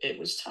days, it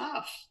was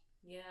tough.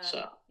 Yeah.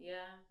 So.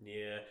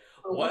 Yeah.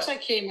 Once I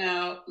came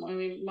out, I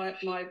mean,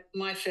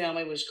 my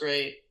family was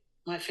great.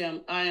 I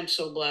am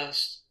so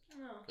blessed.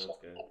 Oh. That's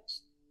good.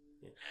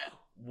 Yeah.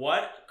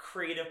 What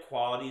creative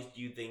qualities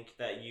do you think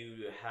that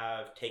you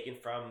have taken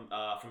from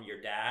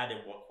your dad,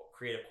 and what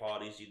creative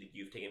qualities do you think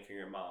you've taken from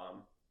your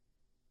mom?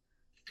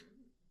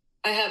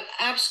 I have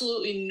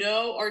absolutely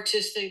no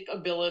artistic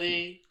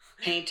ability,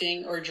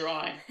 painting or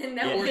drawing.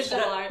 No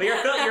visual art. But you're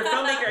a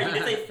filmmaker. You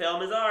did say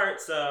film is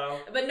art, so.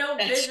 But no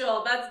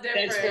visual. That's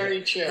different. That's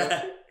very true.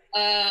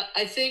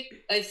 I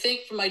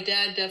think for my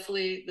dad,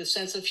 definitely the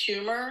sense of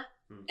humor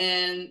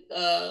and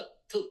to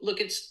look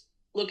at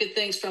look at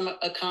things from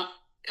a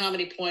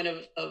comedy point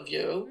of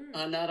view,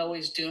 not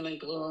always doom and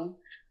gloom.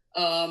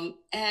 My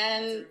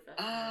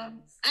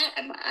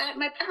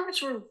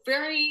parents were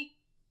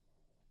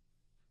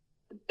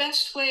the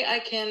best way I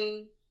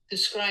can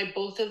describe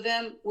both of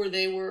them were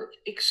they were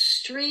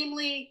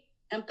extremely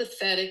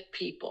empathetic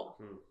people.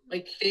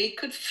 Like they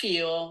could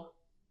feel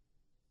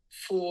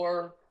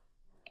for,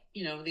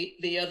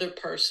 the other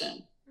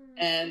person.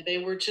 And they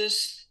were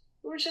just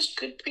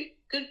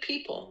good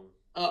people.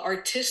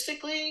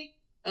 Artistically,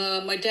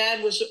 my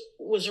dad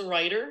was a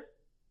writer,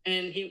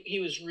 and he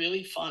was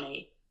really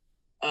funny.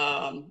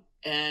 I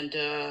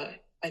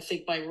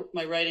think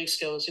my writing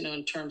skills,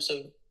 in terms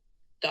of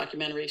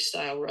documentary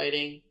style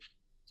writing,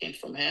 came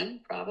from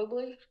him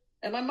probably.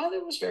 And my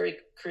mother was very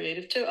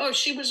creative too. Oh,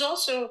 she was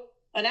also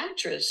an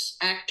actor.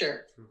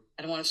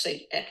 I don't want to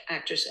say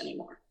actress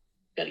anymore.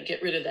 Got to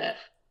get rid of that.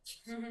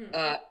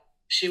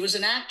 She was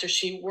an actor.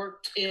 She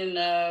worked in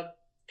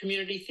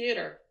community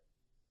theater.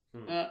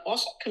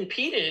 Also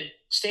competed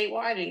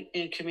statewide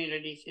in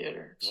community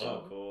theater. So,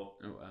 oh, cool.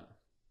 Oh, wow.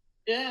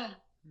 Yeah.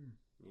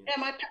 Yeah,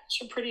 my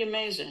parents were pretty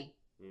amazing.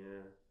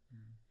 Yeah.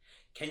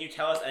 Can you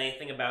tell us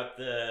anything about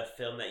the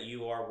film that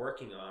you are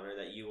working on or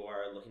that you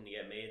are looking to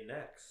get made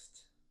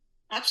next?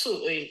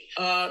 Absolutely.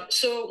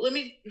 So let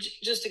me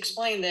just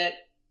explain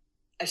that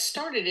I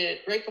started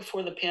it right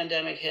before the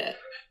pandemic hit.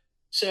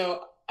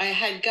 So I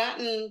had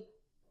gotten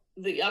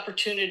the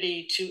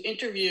opportunity to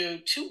interview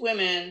two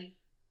women.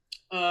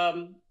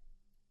 And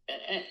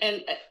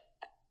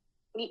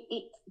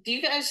do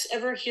you guys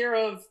ever hear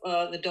of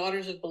the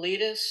Daughters of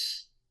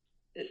Bilitis?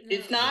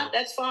 If not,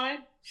 that's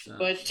fine.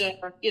 But,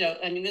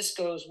 this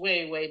goes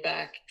way, way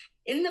back.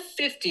 In the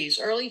 50s,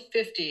 early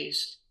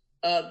 50s,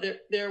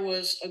 there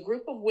was a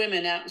group of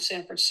women out in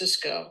San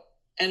Francisco.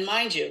 And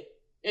mind you,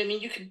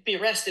 you could be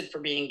arrested for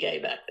being gay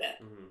back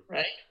then,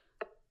 right?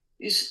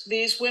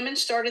 These women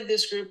started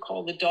this group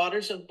called the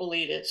Daughters of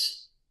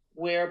Bilitis,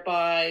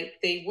 whereby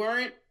they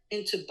weren't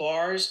into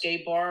bars,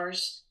 gay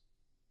bars,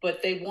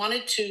 but they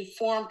wanted to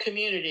form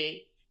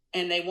community,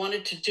 and they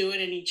wanted to do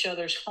it in each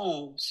other's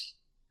homes.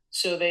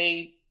 So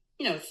they,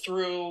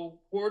 through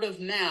word of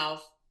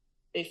mouth,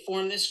 they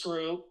formed this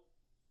group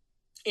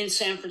in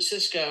San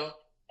Francisco.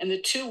 And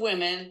the two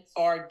women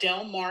are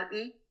Del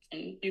Martin,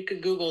 and you can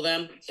Google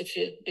them if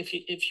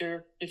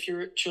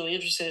you're truly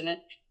interested in it.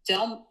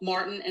 Del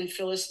Martin and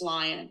Phyllis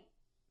Lyon.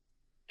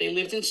 They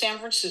lived in San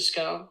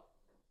Francisco,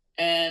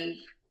 and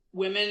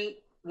women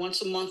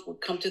once a month would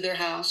come to their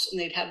house, and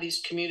they'd have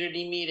these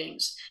community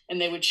meetings,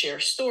 and they would share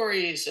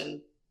stories,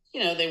 and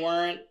they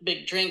weren't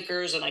big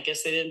drinkers, and I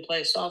guess they didn't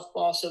play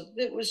softball, so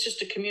it was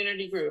just a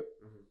community group.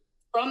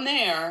 From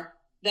there,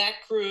 that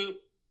group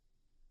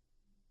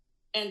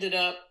ended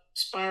up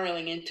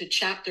spiraling into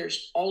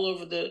chapters all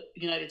over the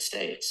United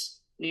States,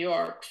 New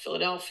York,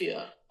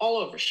 Philadelphia, all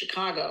over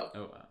Chicago.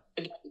 Oh, wow.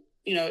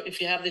 If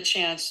you have the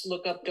chance,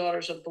 look up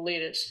Daughters of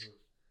Bilitis.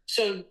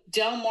 So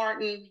Del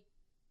Martin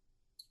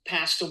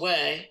passed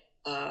away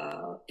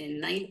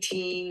in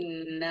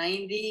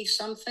 1990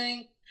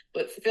 something,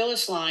 but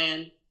Phyllis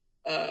Lyon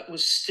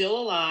was still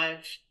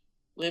alive,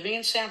 living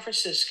in San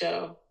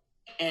Francisco,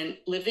 and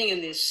living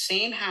in this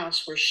same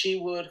house where she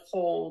would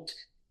hold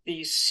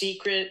these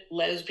secret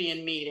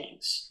lesbian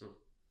meetings.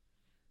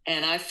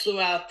 And I flew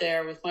out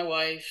there with my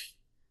wife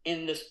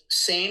in the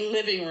same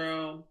living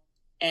room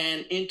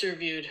and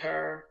interviewed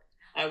her.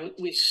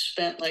 We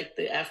spent like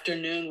the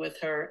afternoon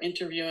with her,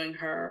 interviewing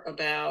her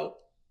about,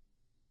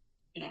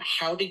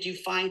 how did you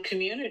find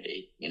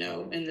community,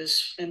 in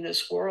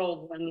this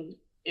world when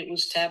it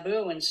was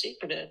taboo and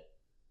secretive.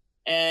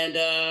 And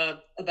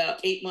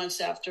about 8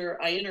 months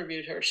after I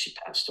interviewed her, she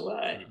passed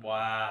away.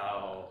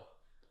 Wow.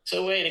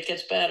 So wait, it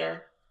gets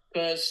better,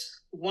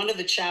 because one of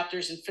the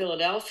chapters in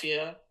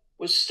Philadelphia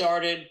was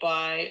started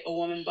by a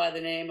woman by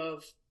the name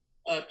of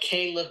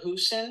Kayla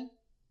Husin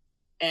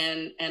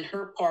and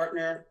her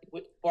partner,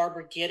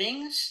 Barbara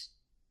Giddings.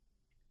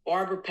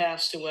 Barbara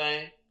passed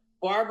away.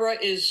 Barbara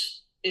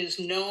is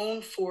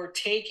known for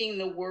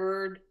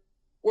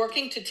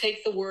working to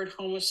take the word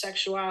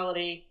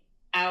homosexuality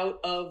out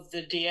of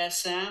the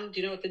DSM.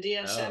 Do you know what the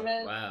DSM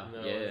is? Wow.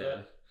 No,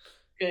 yeah.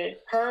 Okay.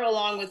 Her,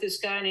 along with this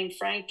guy named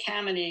Frank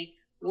Kameny,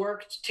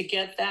 worked to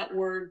get that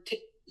word,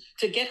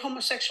 to get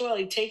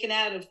homosexuality taken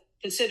out of,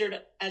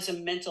 considered as a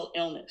mental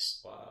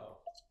illness. Wow.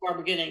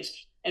 Barbara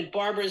Giddings. And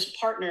Barbara's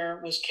partner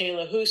was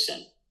Kayla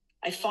Husin.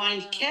 I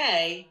find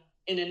Kay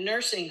in a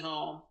nursing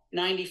home,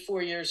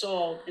 94 years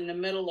old, in the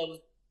middle of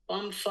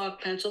bumfuck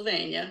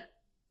Pennsylvania.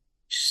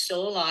 She's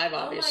still alive,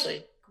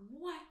 obviously.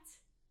 What?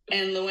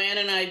 And Luann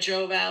and I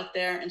drove out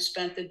there and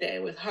spent the day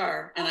with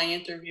her, and I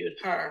interviewed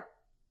her.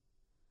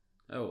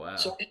 Oh, wow.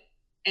 So,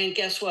 and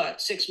guess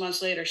what? 6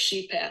 months later,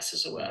 she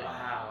passes away.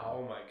 Wow.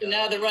 Oh, my God. So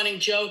now the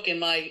running joke in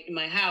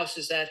my house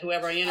is that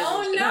whoever I interview...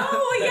 Oh,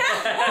 no!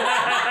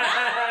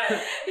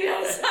 Yeah! You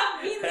don't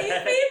stop meeting these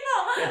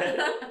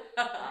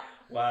people!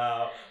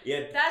 Wow.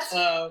 Yeah. That's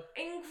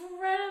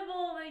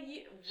incredible that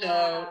you...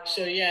 Wow.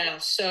 So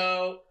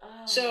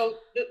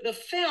the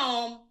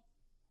film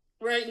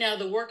right now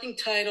the working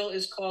title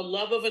is called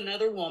Love of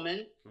Another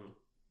Woman.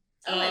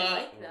 I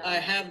like that. I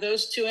have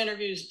those 2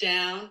 interviews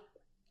down.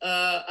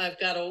 I've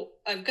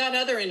got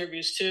other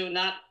interviews too,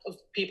 not of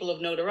people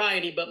of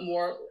notoriety, but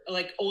more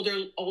like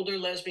older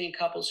lesbian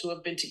couples who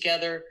have been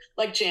together,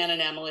 like Jan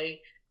and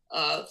Emily,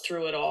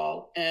 through it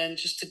all, and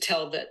just to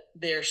tell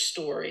their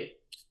story.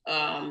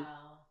 Wow.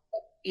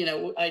 You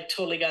know, I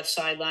totally got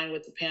sidelined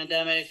with the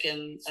pandemic,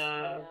 and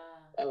I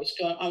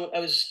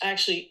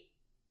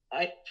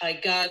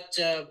got.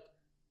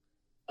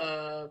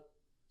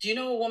 Do you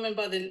know a woman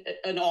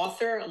an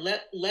author, a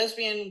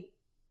lesbian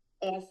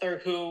author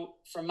who,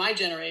 from my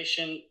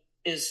generation,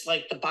 is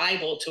like the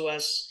Bible to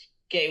us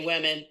gay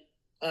women?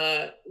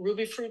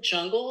 Ruby Fruit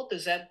Jungle.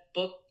 Does that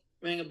book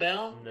ring a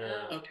bell?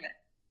 No. Okay.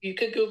 You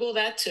could Google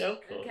that too.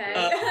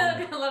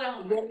 Okay.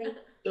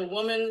 The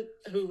woman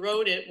who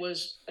wrote it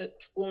was a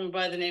woman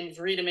by the name of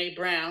Rita Mae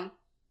Brown.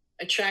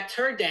 I tracked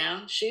her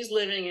down. She's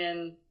living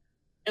and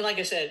like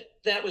I said,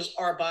 that was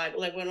our Bible.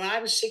 Like when I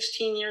was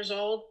 16 years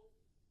old,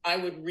 I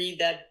would read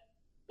that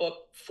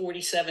book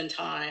 47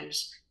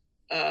 times.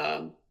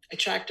 I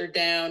tracked her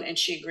down and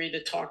she agreed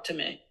to talk to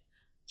me.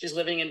 She's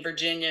living in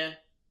Virginia.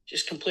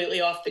 She's completely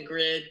off the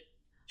grid.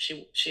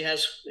 She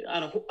has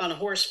on a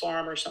horse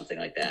farm or something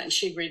like that. And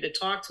she agreed to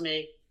talk to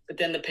me, but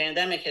then the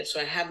pandemic hit.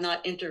 So I have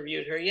not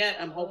interviewed her yet.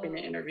 I'm hoping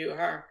to interview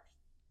her.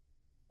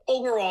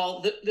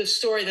 Overall, the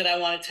story that I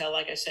want to tell,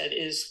 like I said,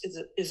 is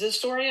a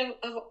story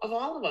of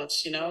all of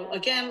us, you know,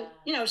 again,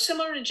 you know,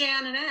 similar to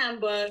Jan and Em,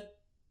 but,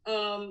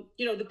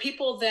 you know, the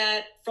people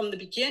that from the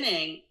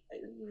beginning,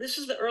 this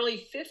is the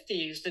early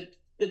 50s,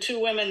 the 2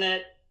 women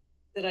that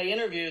I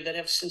interviewed that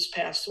have since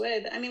passed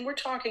away. I mean, we're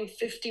talking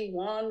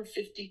 51,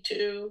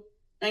 52,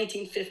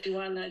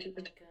 1951, 1950. Oh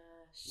my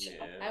gosh.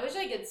 Yeah. I wish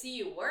I could see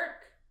you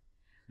work.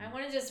 I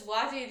want to just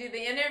watch you do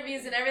the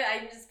interviews and everything.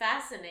 I'm just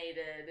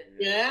fascinated.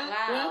 Yeah.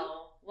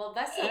 Wow. Well,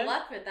 best of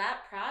luck with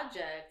that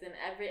project and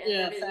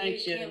everything.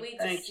 Thank you. Can't wait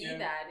to see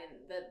that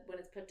when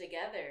it's put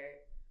together.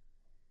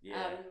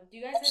 Yeah. Do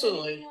you guys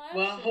absolutely have anything left?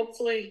 Well,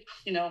 hopefully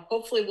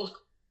we'll.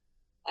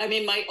 I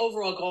mean, my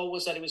overall goal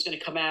was that it was going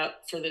to come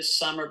out for this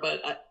summer,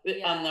 but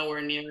I'm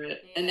nowhere near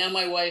it. Yeah. And now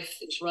my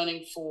wife is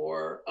running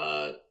for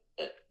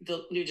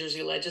the New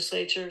Jersey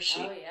legislature.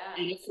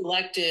 And if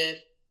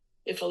elected,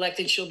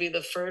 she'll be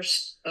the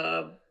first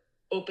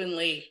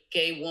openly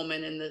gay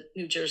woman in the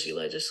New Jersey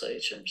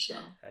legislature. So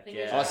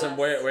awesome.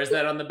 Where's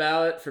that on the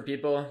ballot for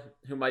people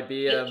who might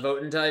be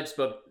voting types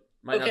but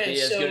might not be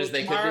as good as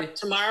they could be?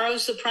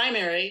 Tomorrow's the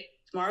primary.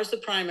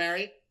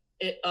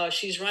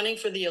 She's running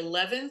for the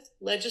 11th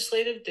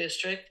legislative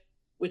district,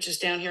 which is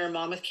down here in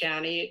Monmouth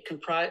County.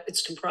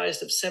 It's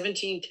comprised of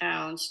 17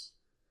 towns.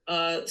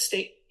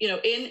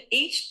 In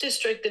each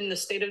district in the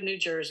state of New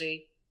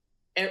Jersey,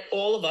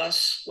 all of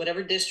us,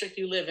 whatever district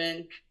you live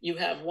in, you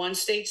have 1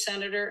 state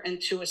senator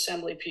and 2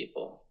 assembly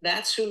people.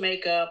 That's who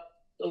make up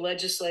the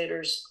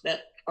legislators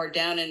that are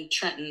down in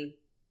Trenton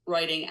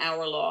writing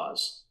our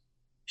laws.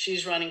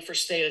 She's running for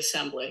state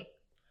assembly.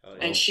 Oh,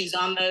 yeah. And she's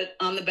on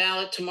the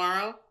ballot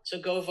tomorrow. So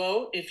go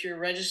vote if you're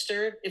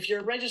registered. If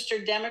you're a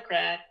registered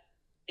Democrat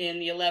in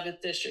the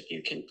 11th district,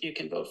 you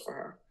can vote for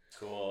her.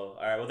 Cool.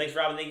 All right. Well, thanks,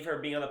 Robin. Thank you for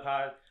being on the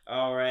pod.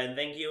 All right. And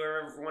thank you,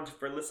 everyone,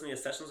 for listening to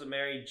Sessions with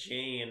Mary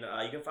Jane.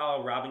 You can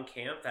follow Robin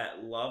Kampf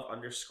at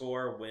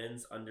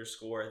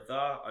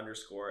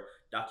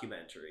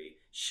love_wins_the_documentary.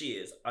 She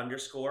is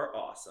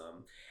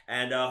 _awesome.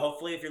 And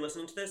hopefully, if you're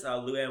listening to this,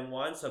 Luann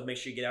won. So make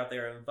sure you get out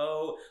there and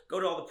vote. Go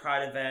to all the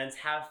Pride events.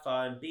 Have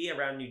fun. Be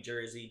around New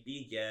Jersey.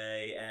 Be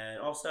gay. And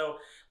also,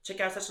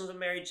 check out Sessions with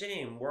Mary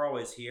Jane. We're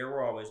always here.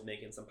 We're always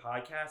making some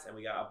podcasts. And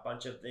we got a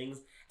bunch of things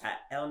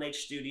at LNH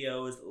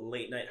Studios,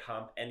 Late Night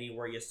Hump,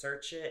 anywhere you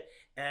search it.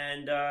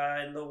 And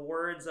in the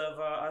words of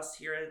us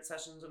here at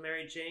Sessions with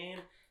Mary Jane,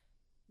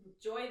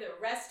 enjoy the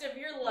rest of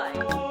your life.